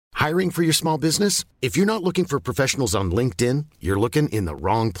Hiring for your small business? If you're not looking for professionals on LinkedIn, you're looking in the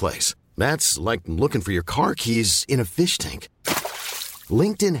wrong place. That's like looking for your car keys in a fish tank.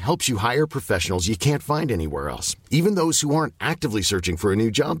 LinkedIn helps you hire professionals you can't find anywhere else, even those who aren't actively searching for a new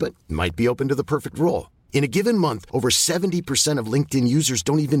job but might be open to the perfect role. In a given month, over 70% of LinkedIn users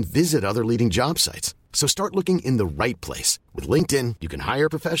don't even visit other leading job sites. So start looking in the right place. With LinkedIn, you can hire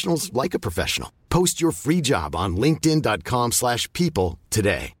professionals like a professional. Post your free job on linkedin.com/people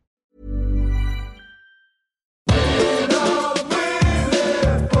today.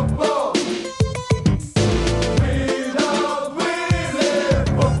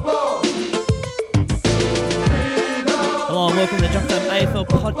 Hello and welcome to the Jump Time AFL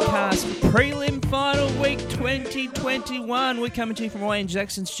Podcast Prelim Final Week 2021. We're coming to you from Wayne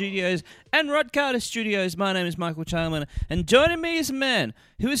Jackson Studios and Rod Carter Studios. My name is Michael Chalman, and joining me is a man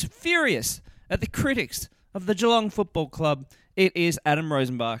who is furious at the critics of the Geelong Football Club. It is Adam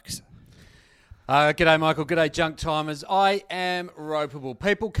Rosenbachs. G'day, Michael. G'day, Junk Timers. I am ropeable.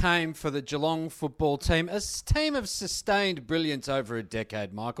 People came for the Geelong football team, a team of sustained brilliance over a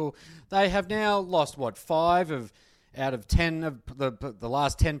decade, Michael. They have now lost, 5 out of 10 of the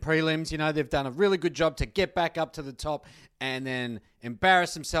last 10 prelims. You know, they've done a really good job to get back up to the top and then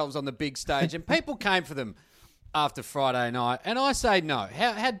embarrass themselves on the big stage. And people came for them after Friday night. And I say no.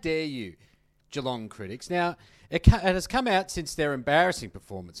 How dare you, Geelong critics? Now, it has come out since their embarrassing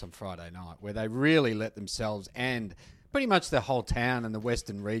performance on Friday night, where they really let themselves and pretty much the whole town and the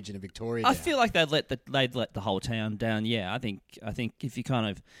western region of Victoria down. I feel like they'd let the whole town down. Yeah, I think if you kind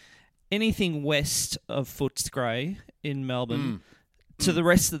of anything west of Footscray in Melbourne to the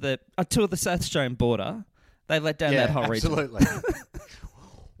rest of the South Australian border, they let down that whole region. Absolutely.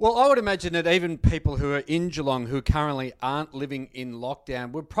 Well, I would imagine that even people who are in Geelong who currently aren't living in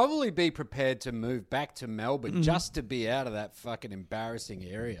lockdown would probably be prepared to move back to Melbourne just to be out of that fucking embarrassing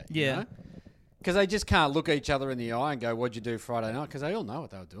area. Yeah. Because they just can't look each other in the eye and go, "What'd you do Friday night?" Because they all know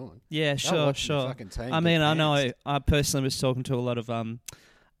what they were doing. Yeah, sure. Fucking team I mean, I get know. pants. I personally was talking to a lot of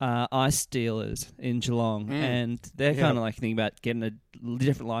ice dealers in Geelong, and they're kind of like thinking about getting a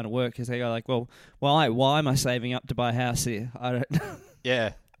different line of work because they go like, "Well, why am I saving up to buy a house here? I don't."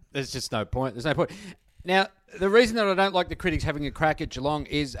 Yeah, there's just no point. There's no point. Now, the reason that I don't like the critics having a crack at Geelong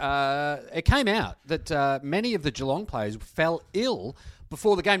is it came out that many of the Geelong players fell ill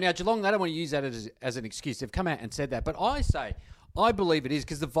before the game. Now, Geelong, they don't want to use that as an excuse. They've come out and said that. But I believe it is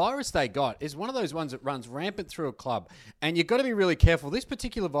because the virus they got is one of those ones that runs rampant through a club. And you've got to be really careful. This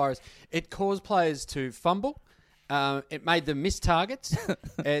particular virus, it caused players to fumble. It made them miss targets.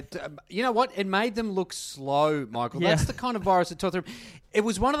 You know what? It made them look slow, Michael. Yeah. That's the kind of virus that taught them. It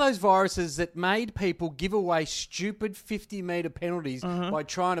was one of those viruses that made people give away stupid 50-metre penalties by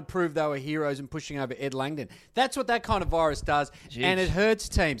trying to prove they were heroes and pushing over Ed Langdon. That's what that kind of virus does, and it hurts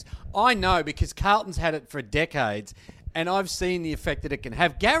teams. I know because Carlton's had it for decades, and I've seen the effect that it can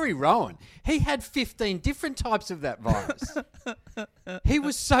have. Gary Rowan, he had 15 different types of that virus. He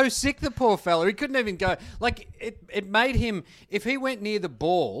was so sick, the poor fella. He couldn't even go. Like, it made him, if he went near the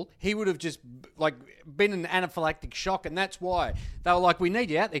ball, he would have just, like, been an anaphylactic shock, and that's why they were like, "We need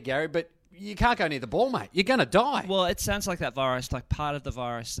you out there, Gary, but you can't go near the ball, mate. You're going to die." Well, it sounds like that virus, like part of the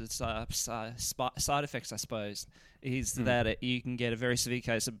virus, its side effects, I suppose, is that you can get a very severe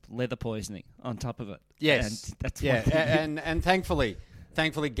case of leather poisoning on top of it. Yes. And that's and thankfully,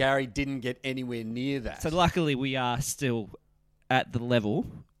 Gary didn't get anywhere near that. So luckily we are still at the level,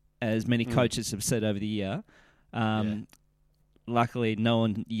 as many coaches have said over the year. Luckily, no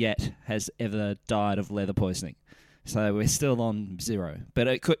one yet has ever died of leather poisoning. So we're still on 0. But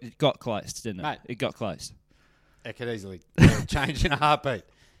it got close, didn't it? Mate. It got close. It could easily change in a heartbeat.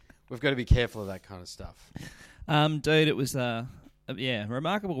 We've got to be careful of that kind of stuff. Dude, it was a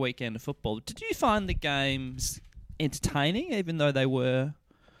remarkable weekend of football. Did you find the games entertaining, even though they were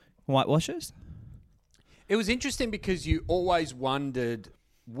whitewashes? It was interesting because you always wondered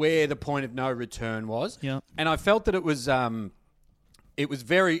where the point of no return was. Yeah. And I felt that it was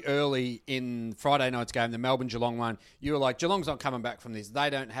very early in Friday night's game, the Melbourne-Geelong one. You were like, Geelong's not coming back from this. They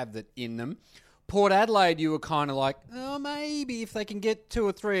don't have that in them. Port Adelaide, you were kind of like, oh, maybe if they can get 2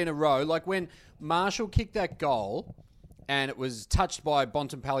 or 3 in a row. Like when Marshall kicked that goal and it was touched by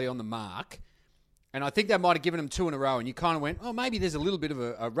Bontempelli on the mark, and I think they might have given them 2 in a row, and you kind of went, oh, maybe there's a little bit of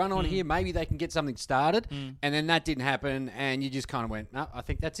a run on here. Maybe they can get something started. And then that didn't happen, and you just kind of went, no, I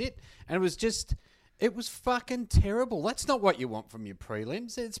think that's it. And it was fucking terrible. That's not what you want from your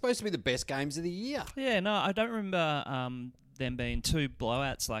prelims. It's supposed to be the best games of the year. Yeah, no, I don't remember them being 2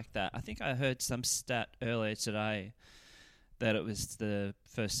 blowouts like that. I think I heard some stat earlier today that it was the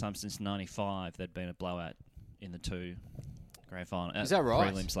first time since 95 there'd been a blowout in the 2 grand final. Is that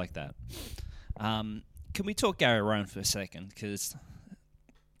right? Prelims like that. Can we talk Gary Rohan for a second? Because,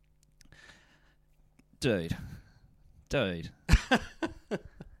 dude.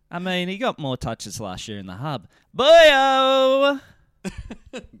 I mean, he got more touches last year in the hub. Boyo!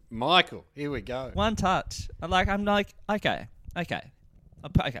 Michael, here we go. One touch. I'm like, okay.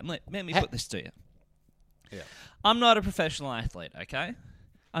 Let me put this to you. Yeah. I'm not a professional athlete, okay?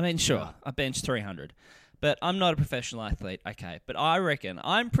 I mean, sure, Right. I bench 300, but I'm not a professional athlete, okay? But I reckon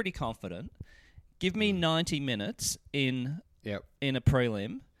I'm pretty confident. Give me 90 minutes in a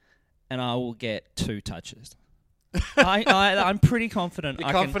prelim, and I will get 2 touches. I'm pretty confident.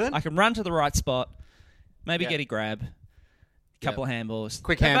 You're confident? I can run to the right spot, maybe Yep. get a grab, couple of handballs,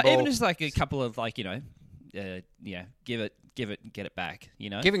 Quick handball. even just like a couple of give it, get it back.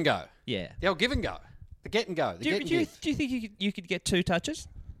 Give and go. Yeah. Yeah, give and go. The get and go. Do you think you could get 2 touches?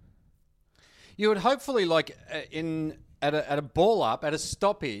 You would hopefully, like at a ball up, at a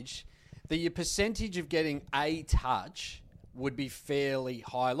stoppage, that your percentage of getting a touch would be fairly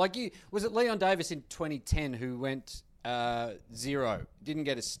high. Was it Leon Davis in 2010 who went 0, didn't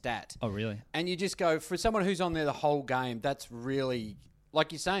get a stat? Oh, really? And you just go, for someone who's on there the whole game, that's really,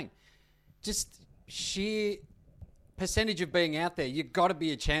 like you're saying, just sheer percentage of being out there. You've got to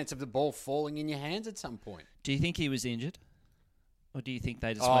be a chance of the ball falling in your hands at some point. Do you think he was injured? Or do you think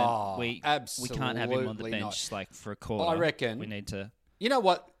they just we can't have him on the bench for a quarter? I reckon we need to. You know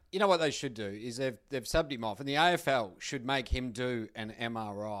what they should do is they've subbed him off, and the AFL should make him do an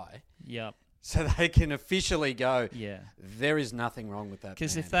MRI. Yep. So they can officially go, Yeah. there is nothing wrong with that.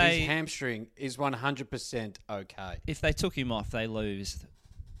 'Cause man. if they- his hamstring is 100% okay. If they took him off, they lose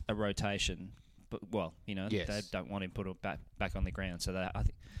a rotation. But Yes. they don't want him put back on the ground. So I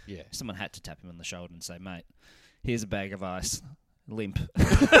think Yeah. someone had to tap him on the shoulder and say, "Mate, here's a bag of ice, limp."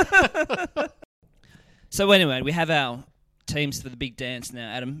 So anyway, we have our teams for the big dance now.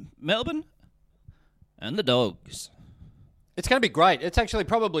 Adam, Melbourne, and the Dogs. It's going to be great. It's actually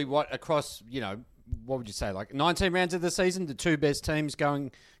probably across, what would you say, like 19 rounds of the season, the 2 best teams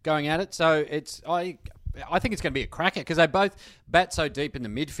going at it. So I think it's going to be a cracker because they both bat so deep in the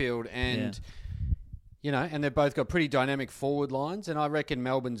midfield and, and they've both got pretty dynamic forward lines. And I reckon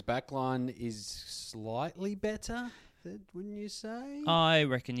Melbourne's back line is slightly better, wouldn't you say? I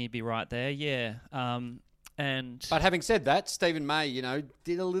reckon you'd be right there, yeah. But having said that, Stephen May,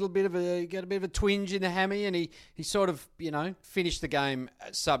 did got a bit of a twinge in the hammy, and he sort of, finished the game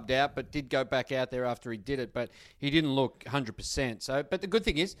subbed out, but did go back out there after he did it, but he didn't look 100%. So, but the good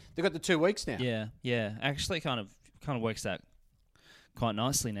thing is they've got the 2 weeks now. Yeah. Actually, kind of works out quite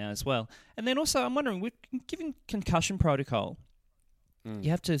nicely now as well. And then also, I'm wondering, given concussion protocol, you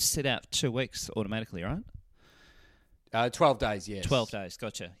have to sit out 2 weeks automatically, right? 12 days, yes. 12 days,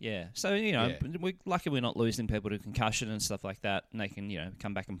 gotcha, yeah. So, we're lucky we're not losing people to concussion and stuff like that, and they can,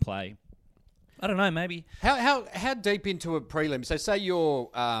 come back and play. I don't know, maybe. How deep into a prelim? So say you're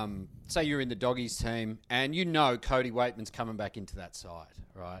in the Doggies team, and Cody Waitman's coming back into that side,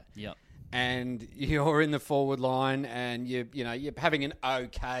 right? Yep. And you're in the forward line, and you're having an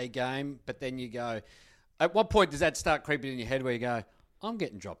okay game, but then you go, at what point does that start creeping in your head where you go, I'm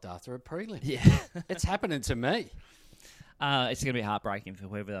getting dropped after a prelim? Yeah. It's happening to me. It's going to be heartbreaking for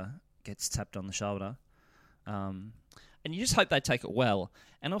whoever gets tapped on the shoulder. And you just hope they take it well.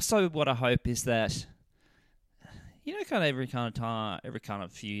 And also what I hope is that, every kind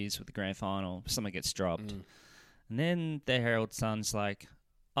of few years with the grand final, someone gets dropped. And then the Herald Sun's like,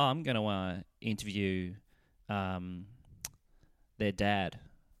 oh, I'm going to interview their dad.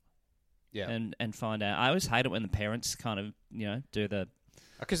 Yeah. And find out. I always hate it when the parents kind of, do the...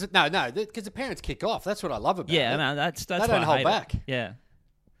 Because the parents kick off. That's what I love about it. Yeah, no, that's they why don't I hold hate back. It. Yeah,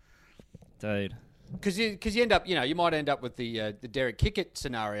 dude. Because you end up, you might end up with the Derek Kickett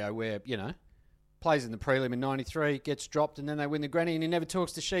scenario where plays in the prelim in '93, gets dropped, and then they win the granny, and he never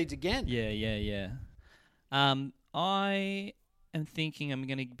talks to Sheeds again. Yeah. I am thinking I'm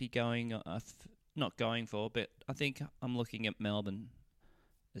going to be going, not going for, but I think I'm looking at Melbourne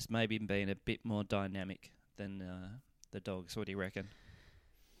as maybe being a bit more dynamic than the Dogs. What do you reckon?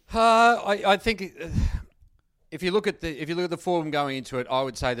 I think if you look at the form going into it, I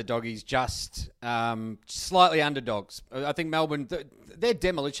would say the Doggies just slightly underdogs. I think Melbourne, their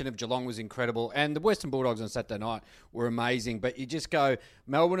demolition of Geelong was incredible, and the Western Bulldogs on Saturday night were amazing. But you just go,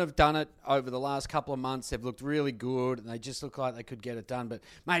 Melbourne have done it over the last couple of months. They've looked really good, and they just look like they could get it done. But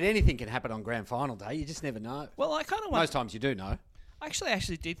mate, anything can happen on grand final day. You just never know. Well, I kind of most times you do know. I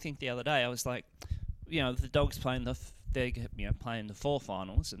actually did think the other day. I was like, the Dogs playing they're playing the 4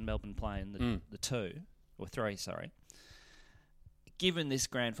 finals, and Melbourne playing the 2 or 3. Sorry. given this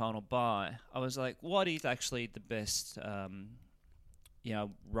grand final bye, I was like, what is actually the best,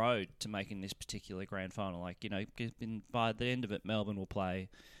 road to making this particular grand final? Like, by the end of it, Melbourne will play,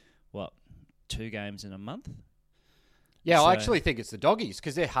 2 games in a month? Yeah, So- I actually think it's the Doggies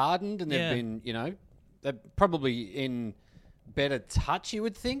because they're hardened and they've Yeah. been, they're probably in better touch, you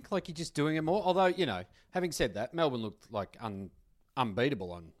would think. Like, you're just doing it more. Although, having said that, Melbourne looked like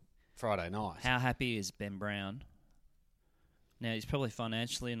unbeatable on Friday night. How happy is Ben Brown? Now, he's probably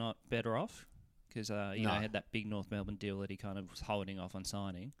financially not better off because, he had that big North Melbourne deal that he kind of was holding off on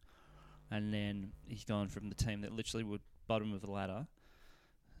signing. And then he's gone from the team that literally would bottom of the ladder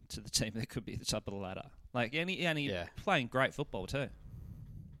to the team that could be at the top of the ladder. Like, and he's playing great football too.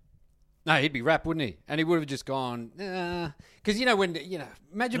 No, he'd be wrapped, wouldn't he? And he would have just gone, because,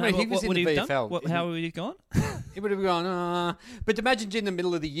 imagine when he was in the VFL. How would he have gone? He would have gone, But imagine in the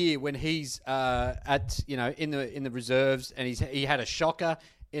middle of the year when he's in the reserves and he had a shocker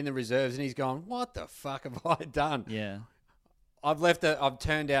in the reserves and he's gone, what the fuck have I done? Yeah. I've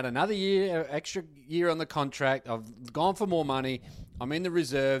turned out another extra year on the contract. I've gone for more money. I'm in the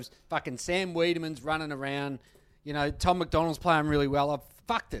reserves. Fucking Sam Wiedemann's running around. Tom McDonald's playing really well. I've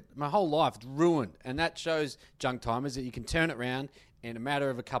fucked it. My whole life is ruined. And that shows junk timers that you can turn it around in a matter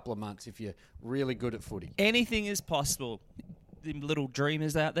of a couple of months if you're really good at footy. Anything is possible. The little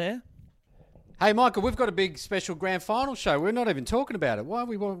dreamers out there. Hey, Michael, we've got a big special grand final show. We're not even talking about it. Why are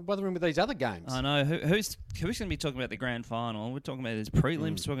we bothering with these other games? I know. Who's going to be talking about the grand final? We're talking about his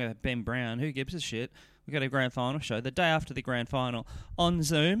prelims, talking about Ben Brown. Who gives a shit? We've got a grand final show the day after the grand final on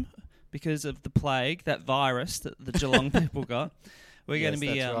Zoom because of the plague, that virus that the Geelong people got. We're going to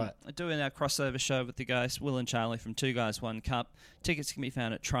be doing our crossover show with the guys, Will and Charlie from 2 Guys 1 Cup. Tickets can be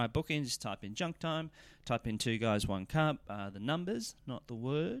found at Try Bookings. Just type in Junk Time, type in 2 Guys 1 Cup, the numbers, not the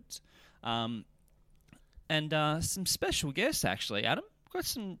words. And some special guests, actually, Adam. Got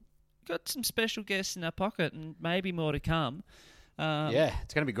some special guests in our pocket and maybe more to come.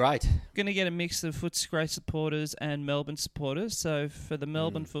 It's going to be great. Going to get a mix of Footscray supporters and Melbourne supporters. So for the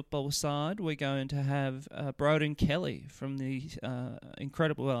Melbourne football side, we're going to have Broden Kelly from the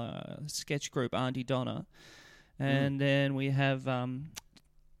incredible sketch group Auntie Donna. And then we have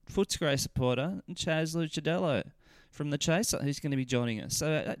Footscray supporter Chaz Lucidello from The Chaser, who's going to be joining us.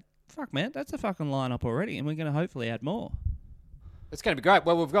 So, fuck, man, that's a fucking lineup already, and we're going to hopefully add more. It's going to be great.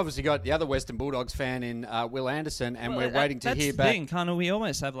 Well, we've obviously got the other Western Bulldogs fan in Will Anderson, and we're waiting to hear back. That's the thing. We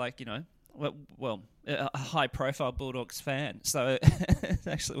almost have, a high-profile Bulldogs fan. So it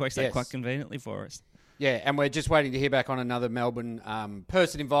actually works out quite conveniently for us. Yeah, and we're just waiting to hear back on another Melbourne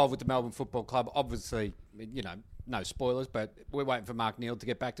person involved with the Melbourne Football Club. Obviously, no spoilers, but we're waiting for Mark Neal to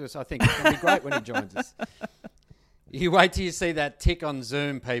get back to us. I think it's going to be great when he joins us. You wait till you see that tick on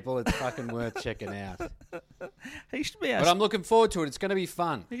Zoom, people. It's fucking worth checking out. He should be. But I'm looking forward to it. It's going to be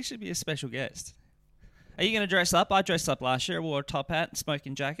fun. He should be a special guest. Are you going to dress up? I dressed up last year. I wore a top hat and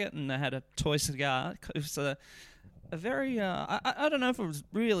smoking jacket, and I had a toy cigar. It was a very. I don't know if it was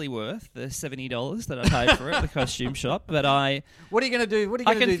really worth the $70 that I paid for it at the costume shop, but I. What are you going to do? What are you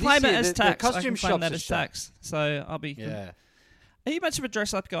going to do? I can claim it as tax. The costume shop that as tax. So I'll be. Yeah. Are you much of a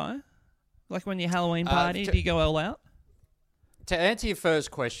dress-up guy? Like when your Halloween party, do you go all out? To answer your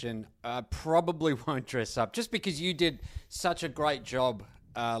first question, I probably won't dress up just because you did such a great job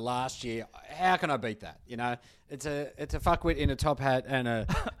last year. How can I beat that? It's a fuckwit in a top hat and a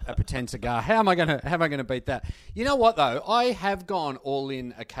pretend cigar. How am I gonna beat that? You know what though? I have gone all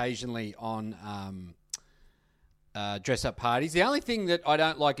in occasionally on dress up parties. The only thing that I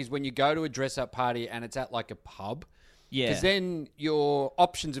don't like is when you go to a dress up party and it's at like a pub. Yeah. Because then your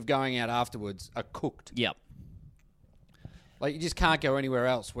options of going out afterwards are cooked. Yep. Like, you just can't go anywhere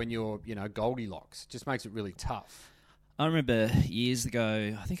else when you're, Goldilocks. It just makes it really tough. I remember years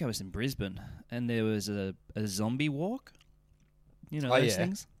ago, I think I was in Brisbane, and there was a zombie walk. Those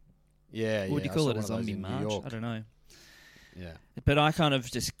things? Yeah, What would you call it, a zombie march? I don't know. Yeah. But I kind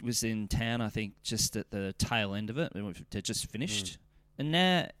of just was in town, I think, just at the tail end of it. It just finished. And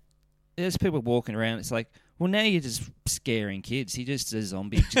now there's people walking around. It's like, well, now you're just scaring kids. You're just a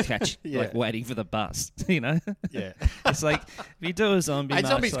zombie to catch, waiting for the bus, Yeah. It's like, if you do a zombie march...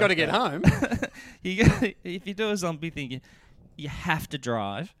 zombie's got to get home. If you do a zombie thing, you have to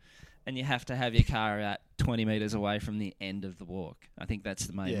drive, and you have to have your car at 20 metres away from the end of the walk. I think that's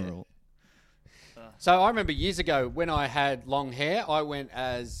the main rule. So I remember years ago when I had long hair, I went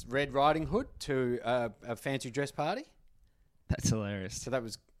as Red Riding Hood to a fancy dress party. That's hilarious. So that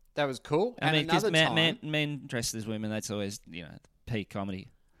was cool. I mean, because men dressed as women, that's always, peak comedy.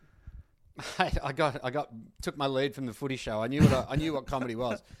 I took my lead from the Footy Show. I knew what comedy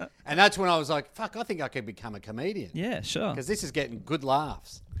was, and that's when I was like, "Fuck, I think I could become a comedian." Yeah, sure. Because this is getting good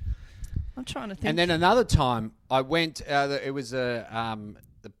laughs. I'm trying to think. And then another time, I went. It was the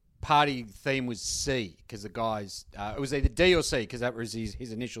party theme was C because the guys. It was either D or C because that was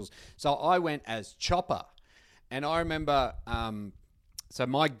his initials. So I went as Chopper, and I remember. So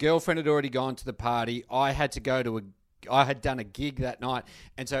my girlfriend had already gone to the party. I had to go to I had done a gig that night.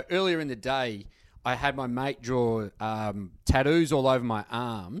 And so earlier in the day, I had my mate draw tattoos all over my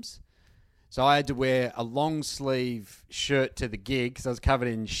arms. So I had to wear a long sleeve shirt to the gig because I was covered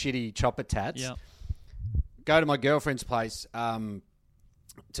in shitty Chopper tats. Yep. Go to my girlfriend's place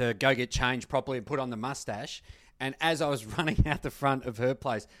to go get changed properly and put on the mustache. And as I was running out the front of her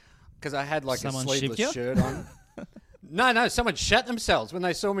place, because I had like Someone a sleeveless shipped you? shirt on. No, someone shat themselves when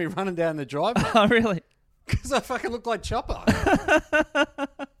they saw me running down the driveway. Oh, really? Because I fucking look like Chopper.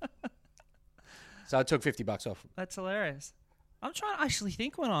 So I took $50 off. That's hilarious. I'm trying to actually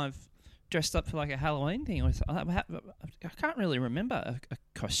think when I've dressed up for like a Halloween thing. I can't really remember a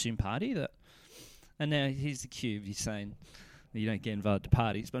costume party that. And now here's the cube. He's saying that you don't get invited to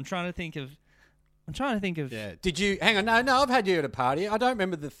parties, but I'm trying to think of. Yeah. Did you hang on? No, I've had you at a party. I don't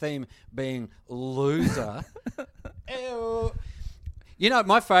remember the theme being loser. Ew. You know,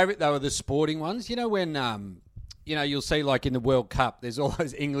 my favourite though are the sporting ones. You know when you'll see like in the World Cup, there's all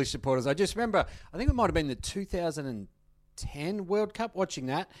those English supporters. I just remember, I think it might have been the 2010 World Cup, watching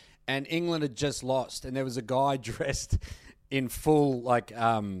that, and England had just lost, and there was a guy dressed in full like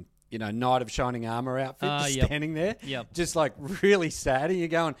Knight of Shining Armour outfit, just standing there, just like really sad, and you're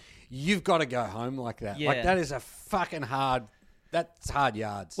going, you've got to go home like that. Yeah. Like that is a fucking that's hard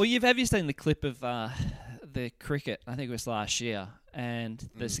yards. Well, have you seen the clip of the cricket? I think it was last year, and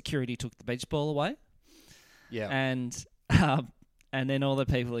the security took the beach ball away. Yeah, and then all the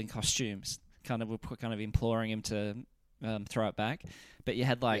people in costumes were imploring him to throw it back, but you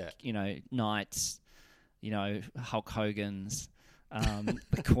had Knights, Hulk Hogan's,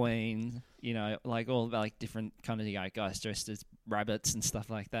 the Queen, like all like different kind of guys dressed as rabbits and stuff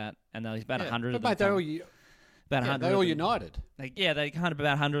like that, and there was about 100 of them. About 100. They all united. They kind of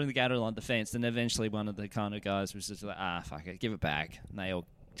about 100 of them gathered along the fence, and eventually one of the kind of guys was just like, fuck it, give it back, and they all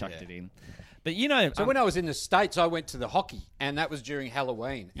chucked it in. But so when I was in the States, I went to the hockey, and that was during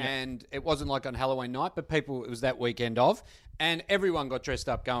Halloween, and it wasn't like on Halloween night, but it was that weekend of, and everyone got dressed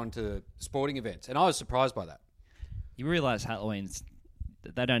up going to sporting events, and I was surprised by that. You realise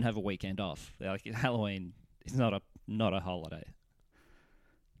they don't have a weekend off. Halloween is not a holiday.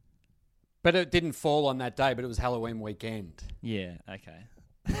 But it didn't fall on that day, but it was Halloween weekend. Yeah, okay.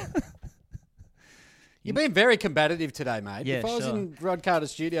 You've been very combative today, mate. Yeah, if I was in Rod Carter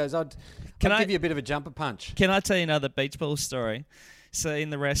Studios, I'd give you a bit of a jumper punch. Can I tell you another beach ball story? So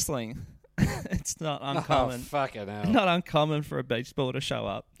in the wrestling, it's not uncommon. Oh, fucking hell. Not uncommon for a beach ball to show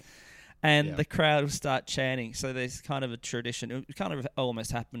up. And the crowd will start chanting. So there's kind of a tradition. It kind of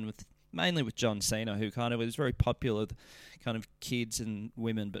almost happened mainly with John Cena, who kind of was very popular with kind of kids and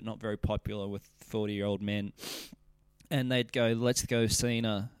women, but not very popular with 40-year-old men. And they'd go, let's go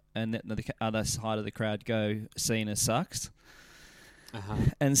Cena. And the other side of the crowd go, Cena sucks. Uh-huh.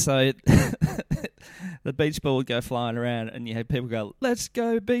 And so the beach ball would go flying around, and you had people go, let's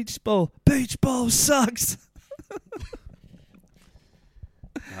go beach ball. Beach ball sucks.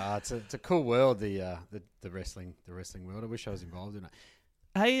 It's a cool world, the wrestling world. I wish I was involved in it.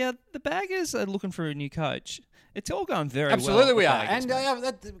 Hey, the Baggers are looking for a new coach. It's all going very well. Absolutely, we are. And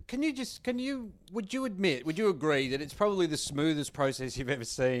would you agree that it's probably the smoothest process you've ever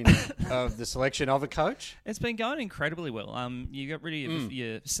seen of the selection of a coach? It's been going incredibly well. You got rid of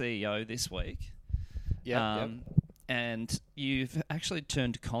your CEO this week. Yeah. And you've actually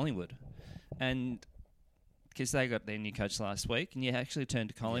turned to Collingwood, and because they got their new coach last week, and you actually turned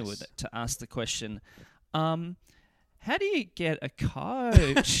to Collingwood to ask the question, how do you get a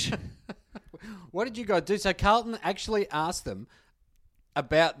coach? What did you guys do? So Carlton actually asked them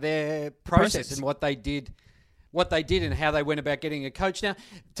about their process and what they did and how they went about getting a coach. Now,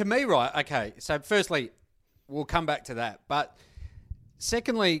 to me, right, okay, so firstly, we'll come back to that. But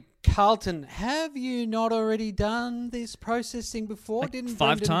secondly, Carlton, have you not already done this processing before? Like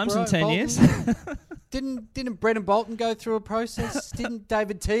 5 times in 10 years? Didn't Brendan Bolton go through a process? Didn't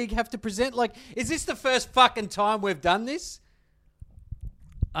David Teague have to present? Like, is this the first fucking time we've done this?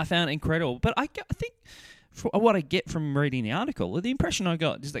 I found it incredible. But I think for what I get from reading the article, the impression I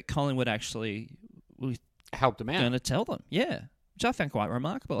got is that Collingwood actually was helped them out. Going to tell them, yeah, which I found quite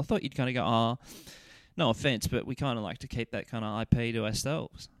remarkable. I thought you'd kind of go, no offence, but we kind of like to keep that kind of IP to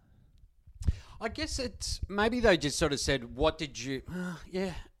ourselves. I guess it's maybe they just sort of said, what did you...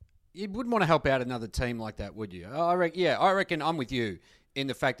 you wouldn't want to help out another team like that, would you? I reckon I'm with you in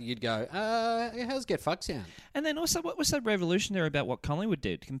the fact that you'd go, how's Get Fuck sound? And then also, what was so revolutionary about what Collingwood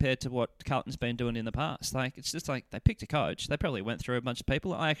did compared to what Carlton's been doing in the past? Like, it's just like they picked a coach. They probably went through a bunch of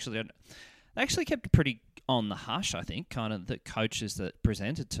people. They actually kept it pretty on the hush, I think, kind of the coaches that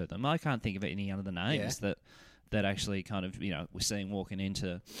presented to them. I can't think of any other names that actually kind of, we're seeing walking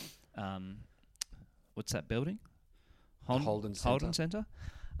into, what's that building? Holden Centre.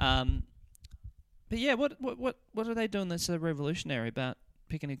 But yeah, what are they doing that's so revolutionary about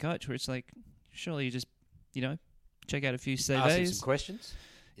picking a coach? Where it's like, surely you just, check out a few CVs, ask them some questions,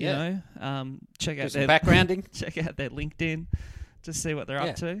 check out some backgrounding, check out their LinkedIn, to see what they're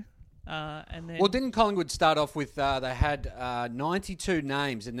up to. And then, well, didn't Collingwood start off with they had 92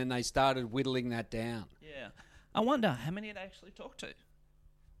 names, and then they started whittling that down? Yeah, I wonder how many they actually talked to.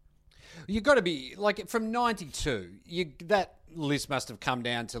 You've got to be like from 92. That list must have come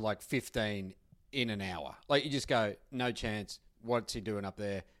down to like 15 in an hour. Like, you just go, no chance. What's he doing up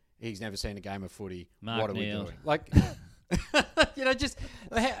there? He's never seen a game of footy. Mark what are Neal. we doing? Like,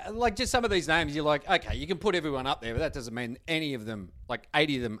 just some of these names, you're like, okay, you can put everyone up there, but that doesn't mean any of them, like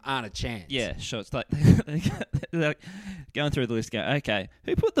 80 of them, aren't a chance. Yeah, sure. It's like they're going through the list. Go, okay,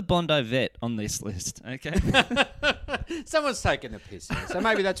 who put the Bondi vet on this list? Okay, someone's taking the piss here. So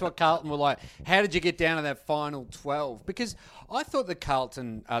maybe that's what Carlton were like. How did you get down to that final 12? Because I thought that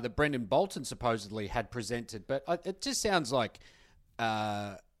Carlton, that Brendan Bolton supposedly had presented, but it just sounds like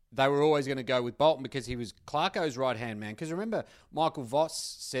they were always going to go with Bolton because he was Clarko's right-hand man. Because remember, Michael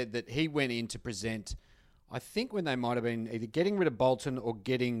Voss said that he went in to present, I think when they might have been either getting rid of Bolton or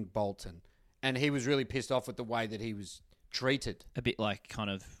getting Bolton. And he was really pissed off with the way that he was treated. A bit like kind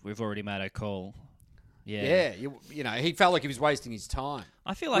of, we've already made a call. Yeah. Yeah, he felt like he was wasting his time.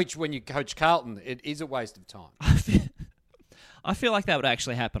 I feel like, which, when you coach Carlton, it is a waste of time. I feel like that would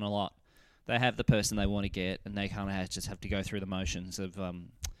actually happen a lot. They have the person they want to get, and they kind of just have to go through the motions of,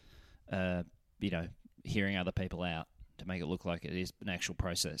 hearing other people out to make it look like it is an actual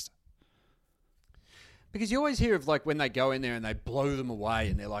process. Because you always hear of like when they go in there and they blow them away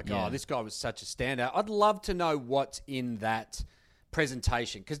and they're like, oh, this guy was such a standout. I'd love to know what's in that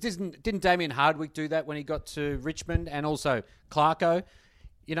presentation. Because didn't Damien Hardwick do that when he got to Richmond, and also Clarko?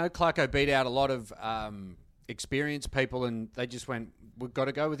 Clarko beat out a lot of experienced people, and they just went, we've got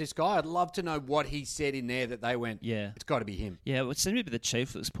to go with this guy. I'd love to know what he said in there that they went, it's got to be him. Yeah, well, it seemed to be the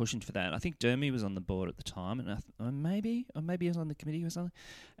chief that was pushing for that. I think Dermy was on the board at the time, and maybe he was on the committee or something,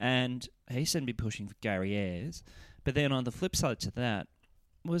 and he seemed to be pushing for Gary Ayres. But then on the flip side to that,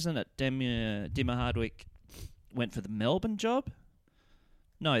 wasn't it Dimmer Hardwick went for the Melbourne job?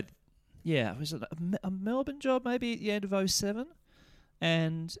 No, was it a Melbourne job maybe at the end of 2007?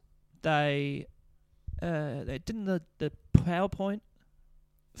 And they didn't the PowerPoint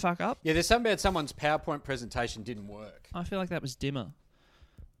fuck up? Yeah, there's something about someone's PowerPoint presentation didn't work. I feel like that was Dimmer.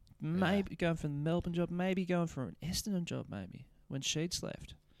 Maybe going for the Melbourne job, maybe going for an Essendon job, maybe when Sheets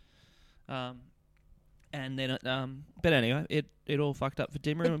left. And then, but anyway, it all fucked up for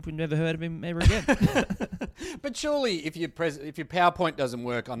Dimmer, and we've never heard of him ever again. But surely, if your PowerPoint doesn't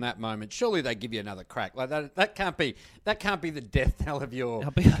work on that moment, surely they give you another crack. Like that can't be the death knell of your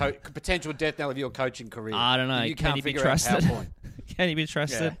potential death knell of your coaching career. I don't know. You Can can't he be figure out trusted? PowerPoint. Can he be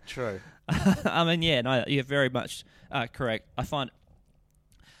trusted? Yeah, true. I mean, no, you're very much correct. I find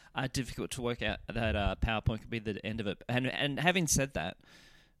difficult to work out that PowerPoint could be the end of it. And having said that,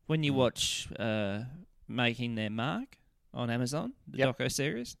 when you watch Making Their Mark on Amazon, the doco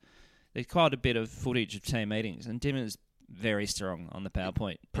series, there's quite a bit of footage of team meetings, and Dimmer's very strong on the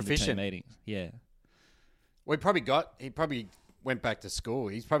PowerPoint. Proficient. Team meetings, yeah. Well, he probably went back to school.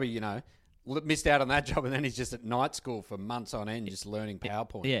 He's probably, missed out on that job, and then he's just at night school for months on end just learning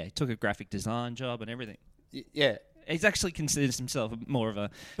PowerPoint. Yeah, he took a graphic design job and everything. Yeah. He's actually considers himself more of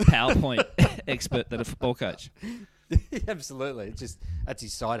a PowerPoint expert than a football coach. Absolutely. That's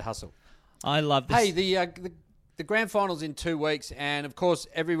his side hustle. I love this. Hey, the grand final's in 2 weeks, and of course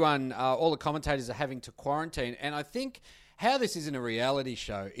everyone, all the commentators are having to quarantine, and I think how this isn't a reality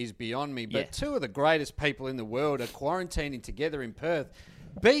show is beyond me, but two of the greatest people in the world are quarantining together in Perth,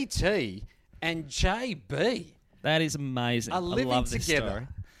 BT and JB. That is amazing. I love this together. Story.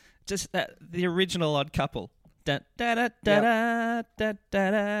 Just the original Odd Couple. Da, da, da, da, da,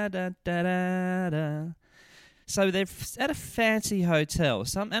 da, da, da, da. So they're at a fancy hotel,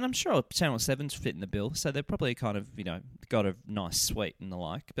 and I'm sure Channel 7's fitting the bill, so they're probably kind of, got a nice suite and the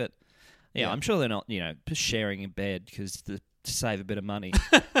like. But, I'm sure they're not, just sharing a bed to save a bit of money.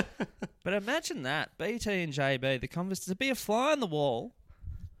 But imagine that, BT and JB, the conversation, to be a fly on the wall,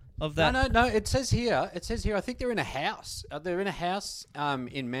 of that? No. It says here. I think they're in a house. They're in a house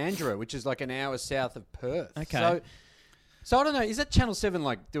in Mandurah, which is like an hour south of Perth. Okay. So I don't know. Is that Channel 7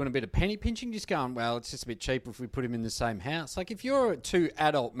 like doing a bit of penny pinching? Just going, well, it's just a bit cheaper if we put him in the same house. Like if you're two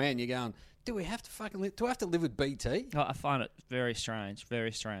adult men, you're going, do we have to fucking live? Do I have to live with BT? Oh, I find it very strange.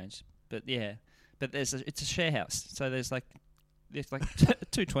 But yeah, but it's a share house, so there's like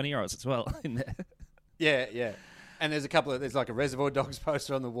two 20-year-olds as well in there. Yeah. And there's there's like a Reservoir Dogs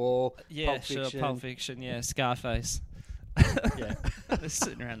poster on the wall. Yeah, Pulp Fiction. Pulp Fiction. Yeah, Scarface. Yeah. They're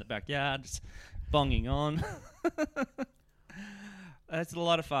sitting around the backyard, just bonging on. It's a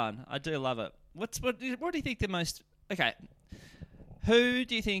lot of fun. I do love it. What do you think the most... Okay, who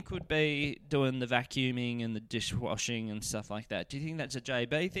do you think would be doing the vacuuming and the dishwashing and stuff like that? Do you think that's a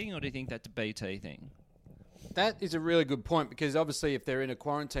JB thing or do you think that's a BT thing? That is a really good point because obviously if they're in a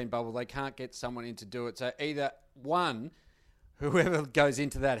quarantine bubble, they can't get someone in to do it. So either one, whoever goes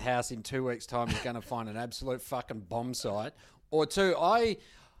into that house in 2 weeks' time is going to find an absolute fucking bomb site, or two, I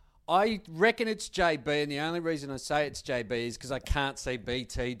reckon it's JB, and the only reason I say it's JB is because I can't see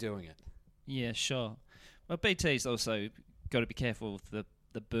BT doing it. Yeah, sure. Well, BT's also got to be careful with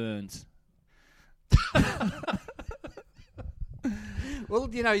the burns. Well,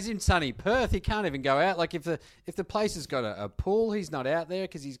 he's in sunny Perth. He can't even go out. Like if the place has got a pool, he's not out there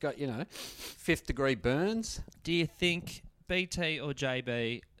because he's got 5th degree burns. Do you think BT or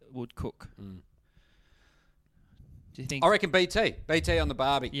JB would cook? Do you think? I reckon BT on the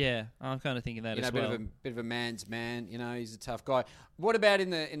barbie. Yeah, I'm kind of thinking that as well. Bit of a man's man. He's a tough guy. What about in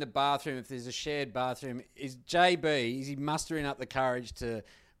the bathroom? If there's a shared bathroom, is he mustering up the courage to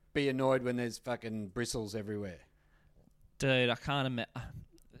be annoyed when there's fucking bristles everywhere? Dude, I can't imagine.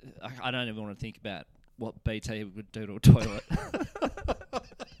 I don't even want to think about what BT would do to a toilet.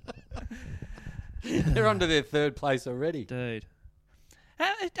 They're onto their third place already. Dude.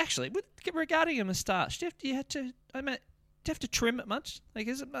 Actually, regarding a moustache, do you have to trim it much? Like,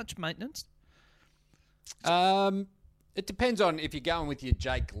 is it much maintenance? It depends on if you're going with your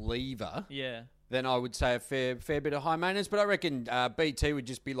Jake Lever. Yeah. Then I would say a fair bit of high maintenance. But I reckon BT would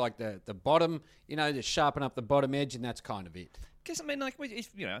just be like the bottom, just sharpen up the bottom edge, and that's kind of it. Because,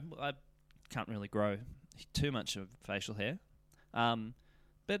 I can't really grow too much of facial hair.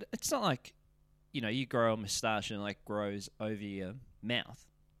 But it's not like, you grow a moustache and it like grows over your mouth.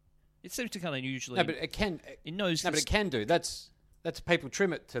 It seems to kind of usually... No, but it can... but it can do. That's people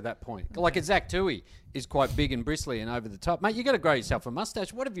trim it to that point. Like a Zach Tui is quite big and bristly and over the top. Mate, you got to grow yourself a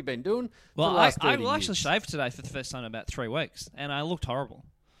mustache. What have you been doing for the last 30 years? Actually shaved today for the first time in about 3 weeks, and I looked horrible.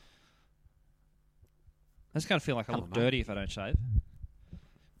 I just kind of feel like I look dirty if I don't shave.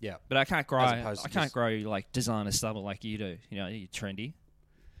 Yeah. But I can't grow... like designer stubble like you do. You're trendy.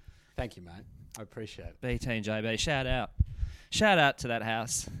 Thank you, mate. I appreciate it. BT and JB, shout out. Shout out to that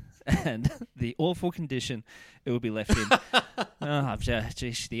house and the awful condition it would be left in.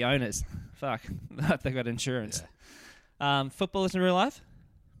 Geez, the owners. Fuck. I hope they got insurance. Yeah. Footballers in real life?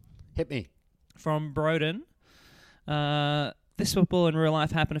 Hit me. From Broden. This football in real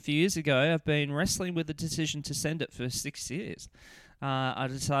life happened a few years ago. I've been wrestling with the decision to send it for 6 years. I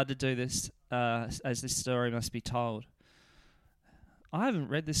decided to do this as this story must be told. I haven't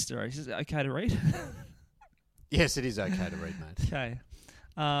read this story. Is it okay to read? Yes, it is okay to read, mate. Okay.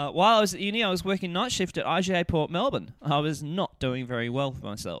 While I was at uni, I was working night shift at IGA Port Melbourne. I was not doing very well for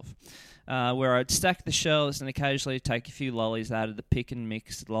myself, where I'd stack the shelves and occasionally take a few lollies out of the pick and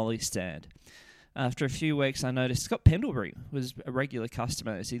mix lolly stand. After a few weeks, I noticed Scott Pendlebury was a regular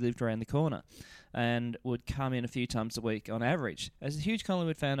customer as he lived around the corner and would come in a few times a week on average. As a huge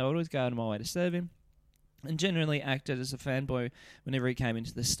Collingwood fan, I would always go out of my way to serve him and generally acted as a fanboy whenever he came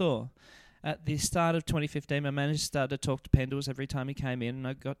into the store. At the start of 2015, my manager started to talk to Pendles every time he came in, and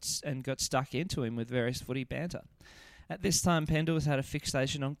I got stuck into him with various footy banter. At this time, Pendles had a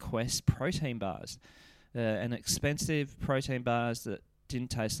fixation on Quest protein bars, and expensive protein bars that didn't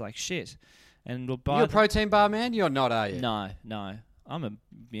taste like shit. And would buy. You're a protein bar man? You're not, are you? No. I'm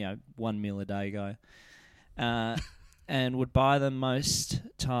a 1 meal a day guy, and would buy them most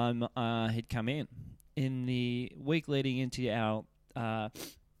time he'd come in. In the week leading into our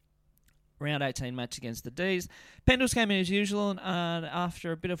round 18 match against the D's, Pendles came in as usual, and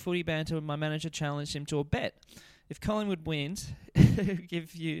after a bit of footy banter, my manager challenged him to a bet. If Collingwood wins,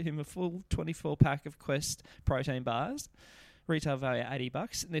 give him a full 24-pack of Quest protein bars, retail value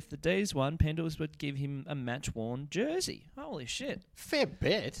 $80, and if the D's won, Pendles would give him a match-worn jersey. Holy shit. Fair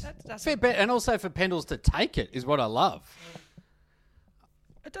bet. Fair bet, and also for Pendles to take it is what I love.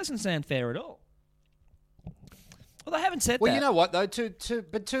 It doesn't sound fair at all. Well, they haven't said Well, that. you know what though,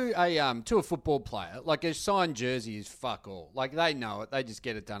 to a football player, like a signed jersey is fuck all. Like they know it, they just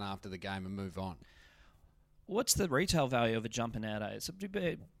get it done after the game and move on. What's the retail value of a jumper nowadays? It'd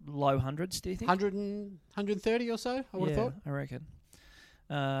be low hundreds, do you think? 130 or so, I would have thought. I reckon.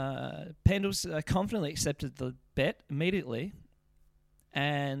 Pendles confidently accepted the bet immediately,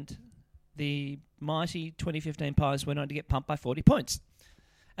 and the mighty 2015 Pies went on to get pumped by 40 points.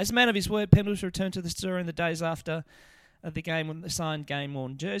 As a man of his word, Pendles returned to the store in the days after the game with the signed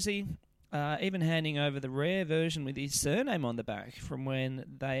game-worn jersey, even handing over the rare version with his surname on the back from when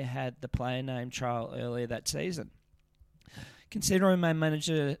they had the player name trial earlier that season. Considering my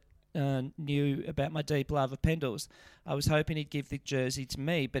manager knew about my deep love of Pendles, I was hoping he'd give the jersey to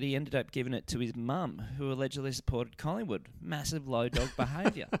me, but he ended up giving it to his mum, who allegedly supported Collingwood. Massive low dog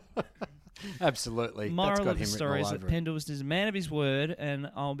behaviour. Absolutely. Moral of the story is that Pendles is a man of his word,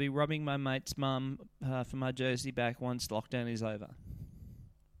 and I'll be robbing my mate's mum for my jersey back once lockdown is over.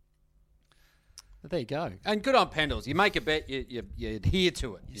 There you go. And good on Pendles. You make a bet, you adhere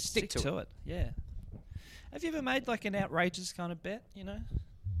to it. You stick to it. Yeah. Have you ever made like an outrageous kind of bet, you know?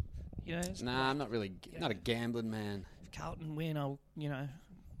 Nah, I'm not really, not a gambling man. If Carlton win, I'll,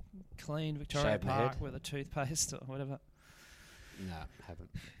 clean Victoria Shave my Park head. with a toothpaste or whatever. No, haven't.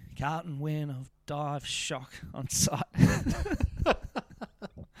 Carlton win, I'll die of shock on sight.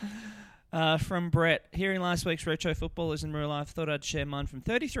 From Brett, hearing last week's Retro Footballers in Real Life, thought I'd share mine from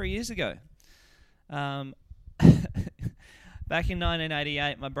 33 years ago. Back in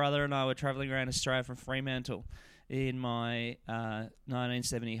 1988, my brother and I were travelling around Australia from Fremantle in my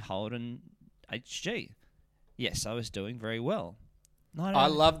 1970 Holden HG. Yes, I was doing very well. I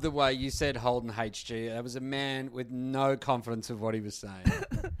love the way you said Holden HG. That was a man with no confidence of what he was saying.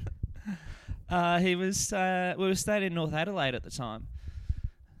 We were staying in North Adelaide at the time.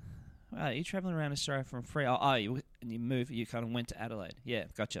 Wow, you're travelling around Australia from you kind of went to Adelaide. Yeah,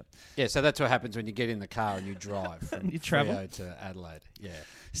 gotcha. Yeah, so that's what happens when you get in the car and you drive from you travel Freo to Adelaide. Yeah.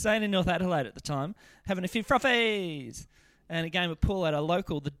 Staying in North Adelaide at the time, having a few fruffies and a game of pool at a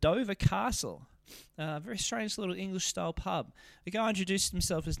local, the Dover Castle. Very strange little English-style pub. The guy introduced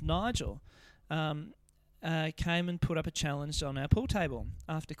himself as Nigel. Came and put up a challenge on our pool table.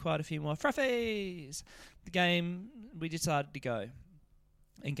 After quite a few more fruffies, we decided to go.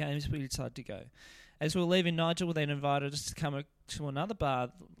 As we were leaving, Nigel then invited us to come to another bar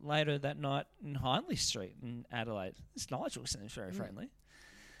later that night in Hindley Street in Adelaide. This Nigel seems very friendly.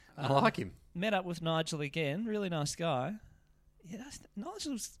 I like him. Met up with Nigel again. Really nice guy. Yeah,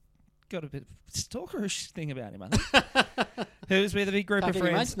 Nigel's got a bit of a stalkerish thing about him, I think. Who was with a big group of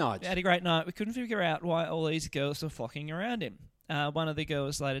friends. Had a great night. We couldn't figure out why all these girls were flocking around him. One of the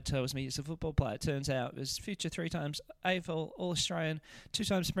girls later tells me he's a football player. Turns out it was future 3 times AFL All-Australian, 2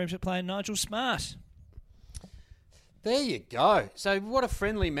 times Premiership player Nigel Smart. There you go. So what a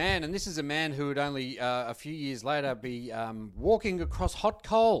friendly man. And this is a man who would only a few years later be walking across hot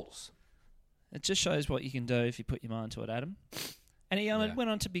coals. It just shows what you can do if you put your mind to it, Adam. And he went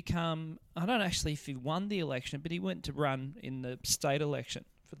on to become, I don't know actually if he won the election, but he went to run in the state election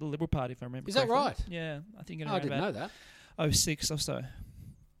for the Liberal Party, if I remember correctly. Is that right? Yeah, I think I didn't know that. 06 or so.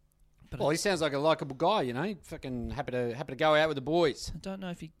 But well, he sounds like a likeable guy, you know. Fucking happy to go out with the boys. I don't know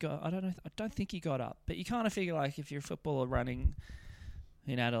if he got. I don't think he got up. But you kind of figure like if you're a footballer running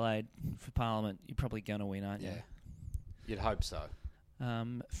in Adelaide for Parliament, you're probably gonna win, aren't you? Yeah, you'd hope so.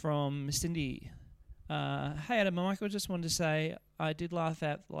 From Cindy, hey Adam and Michael, just wanted to say I did laugh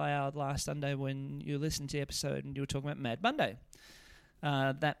out loud last Sunday when you listened to the episode and you were talking about Mad Monday.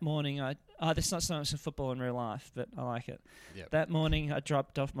 That morning, this is not so much a football in real life, but I like it. Yep. That morning, I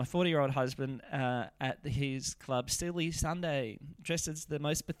dropped off my 40-year-old husband at his club, Silly Sunday, dressed as the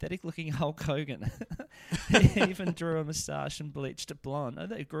most pathetic-looking Hulk Hogan. He even drew a moustache and bleached it blonde. Oh,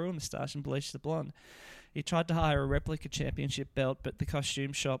 they grew a moustache and bleached it blonde. He tried to hire a replica championship belt, but the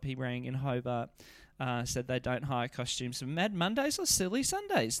costume shop he rang in Hobart said they don't hire costumes for Mad Mondays or Silly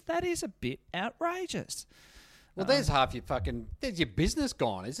Sundays. That is a bit outrageous. Well, there's there's your business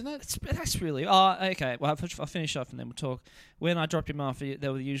gone, isn't it? That's really... Oh, okay. Well, I'll finish off and then we'll talk. When I dropped him off,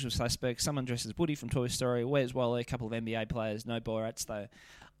 there were the usual suspects. Someone dressed as Woody from Toy Story, Where's Wally, a couple of NBA players, no Borats, though.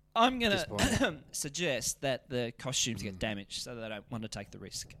 I'm going to suggest that the costumes get damaged so they don't want to take the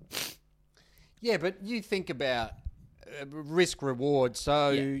risk. Yeah, but you think about risk-reward.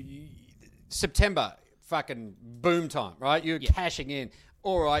 So September, fucking boom time, right? You're cashing in.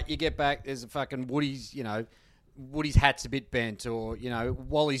 All right, you get back, there's a fucking Woody's, Woody's hat's a bit bent or,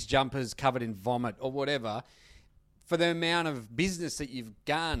 Wally's jumper's covered in vomit or whatever. For the amount of business that you've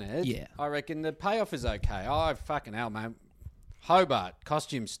garnered, I reckon the payoff is okay. Oh, fucking hell, man. Hobart,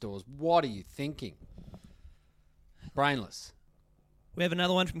 costume stores, what are you thinking? Brainless. We have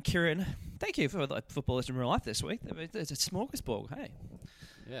another one from Kieran. Thank you for the footballers in real life this week. It's a smorgasbord, hey.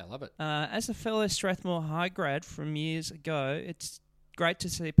 Yeah, love it. As a fellow Strathmore high grad from years ago, it's great to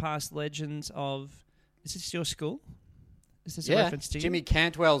see past legends of... Is this your school? Is this a reference to you? Jimmy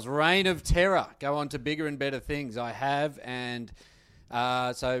Cantwell's reign of terror go on to bigger and better things. I have, and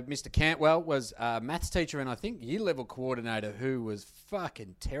so Mr. Cantwell was a maths teacher and I think year level coordinator who was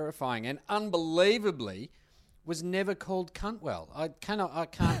fucking terrifying and unbelievably was never called Cuntwell. I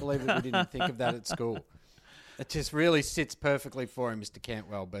can't believe that we didn't think of that at school. It just really sits perfectly for him, Mr.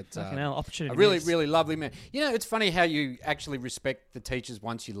 Cantwell. But opportunity. A really, really lovely man. You know, it's funny how you actually respect the teachers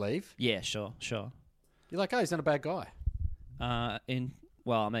once you leave. Yeah, sure. You're like, oh, he's not a bad guy. I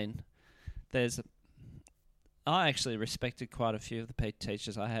actually respected quite a few of the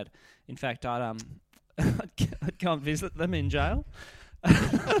teachers I had. In fact, I'd go and visit them in jail.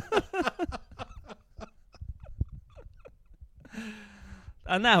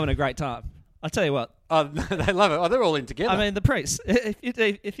 And they're having a great time. I'll tell you what. Oh, they love it. Oh, they're all in together. I mean, the priests.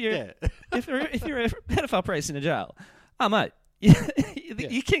 If you're a pedophile priest in a jail, oh mate, you're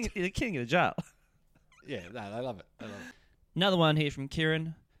the king of the jail. Yeah, no, they love it. Another one here from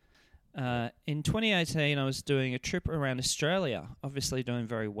Kieran. In 2018, I was doing a trip around Australia, obviously doing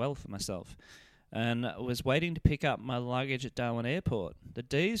very well for myself, and I was waiting to pick up my luggage at Darwin Airport. The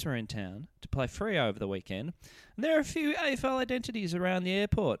D's were in town to play Freo over the weekend, and there are a few AFL identities around the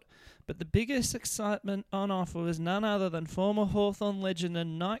airport, but the biggest excitement on offer was none other than former Hawthorn legend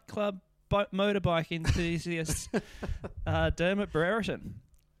and nightclub motorbike enthusiast Dermot Brereton.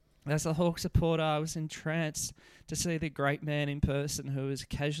 As a Hawk supporter, I was entranced to see the great man in person who was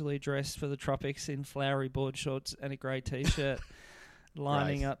casually dressed for the tropics in flowery board shorts and a grey T-shirt,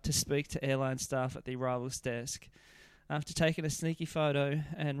 lining up to speak to airline staff at the arrivals desk. After taking a sneaky photo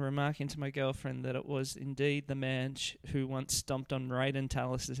and remarking to my girlfriend that it was indeed the man who once stomped on Raiden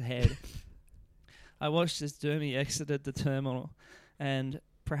Tallis's head, I watched as Dermy exited the terminal and,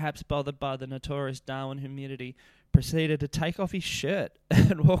 perhaps bothered by the notorious Darwin humidity, proceeded to take off his shirt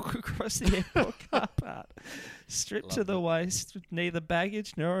and walk across the airport car park, stripped to the waist, with neither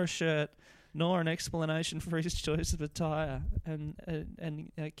baggage nor a shirt, nor an explanation for his choice of attire.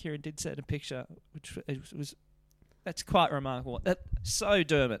 And Kieran did send a picture, which was that's quite remarkable. So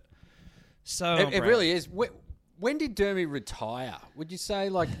Dermot, so it really is. When did Dermy retire? Would you say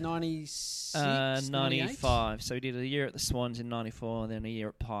like 96, 95. So he did a year at the Swans in 94, and then a year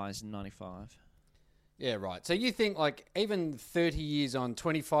at Pies in 95. Yeah, right. So you think like even 30 years on,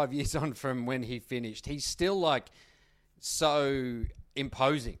 25 years on from when he finished, he's still like so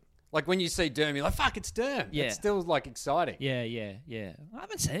imposing. Like when you see Dermy, you're like, fuck, it's Derm. Yeah. It's still like exciting. Yeah. I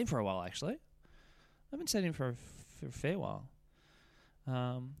haven't seen him for a while, actually. I haven't seen him for a fair while.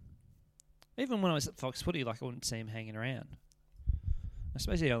 Even when I was at Fox Footy, like I wouldn't see him hanging around. I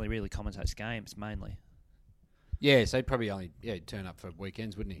suppose he only really commentates games, mainly. Yeah, so he'd probably only turn up for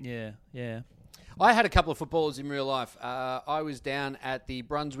weekends, wouldn't he? Yeah. I had a couple of footballers in real life. I was down at the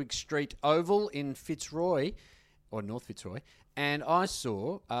Brunswick Street Oval in Fitzroy, or North Fitzroy, and I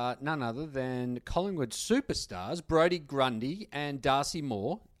saw none other than Collingwood superstars Brodie Grundy and Darcy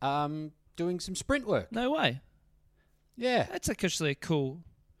Moore doing some sprint work. No way. Yeah. That's actually a cool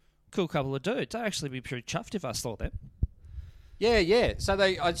couple of dudes. I'd actually be pretty chuffed if I saw them. Yeah. So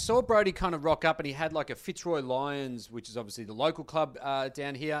I saw Brodie kind of rock up and he had like a Fitzroy Lions, which is obviously the local club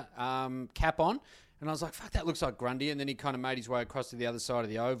down here, cap on. And I was like, fuck, that looks like Grundy. And then he kind of made his way across to the other side of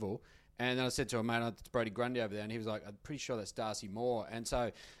the oval. And then I said to him, mate, it's Brodie Grundy over there. And he was like, I'm pretty sure that's Darcy Moore. And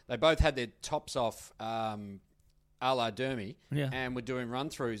so they both had their tops off a la Dermy and were doing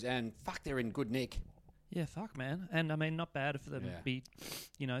run-throughs. And fuck, they're in good nick. Yeah, fuck, man. And I mean, not bad for them to be,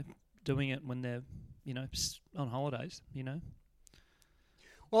 doing it when they're, on holidays,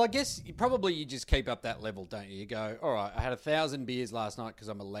 Well, I guess you just keep up that level, don't you? You go, all right, I had 1,000 beers last night because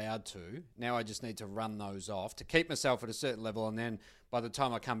I'm allowed to. Now I just need to run those off to keep myself at a certain level. And then by the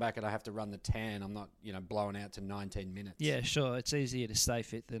time I come back and I have to run the 10, I'm not, blowing out to 19 minutes. Yeah, sure. It's easier to stay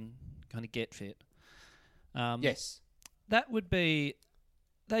fit than kind of get fit. Yes.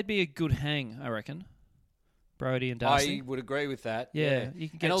 They'd be a good hang, I reckon. Brodie and Darcy. I would agree with that. Yeah. You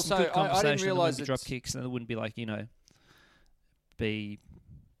can get some good conversation. I didn't realise the drop kicks, and it wouldn't be like, be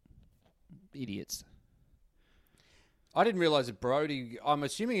idiots. I didn't realise that Brodie... I'm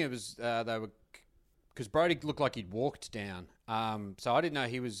assuming it was... they were... Because Brodie looked like he'd walked down. So I didn't know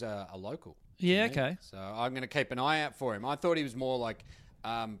he was a local. Yeah, okay. So I'm going to keep an eye out for him. I thought he was more like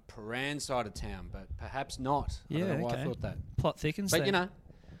Paran side of town, but perhaps not. I don't know why I thought that. Plot thickens But, then.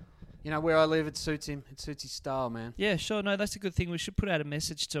 where I live, it suits him. It suits his style, man. Yeah, sure. No, that's a good thing. We should put out a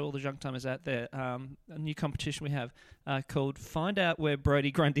message to all the junk timers out there. A new competition we have called Find Out Where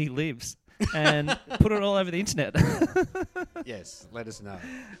Brodie Grundy Lives. And put it all over the internet. Yes, let us know.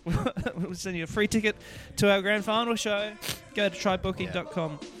 We'll send you a free ticket to our grand final show. Go to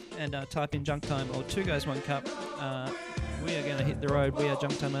trybooking.com and type in Junk Time or Two Guys One Cup. We are going to hit the road. We are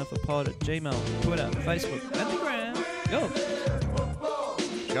Junk Time Alpha Pod at Gmail, Twitter, Facebook, and the gram. Go.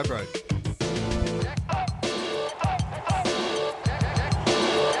 Go, bro.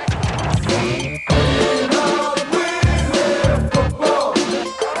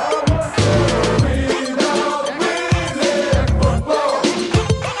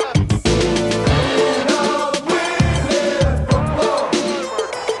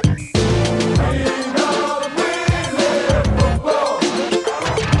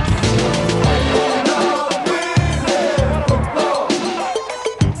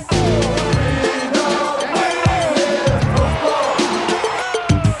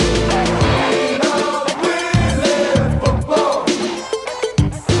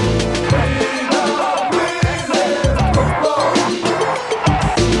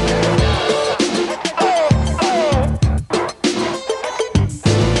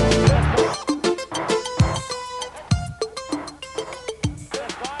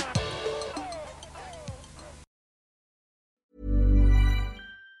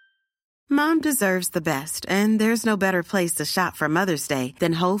 Mom deserves the best, and there's no better place to shop for Mother's Day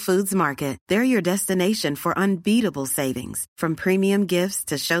than Whole Foods Market. They're your destination for unbeatable savings, from premium gifts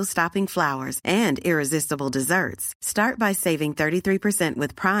to show-stopping flowers and irresistible desserts. Start by saving 33%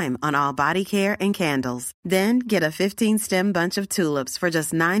 with Prime on all body care and candles. Then get a 15-stem bunch of tulips for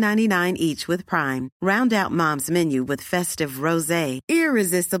just $9.99 each with Prime. Round out Mom's menu with festive rosé,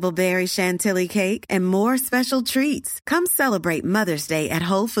 irresistible berry chantilly cake, and more special treats. Come celebrate Mother's Day at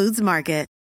Whole Foods Market.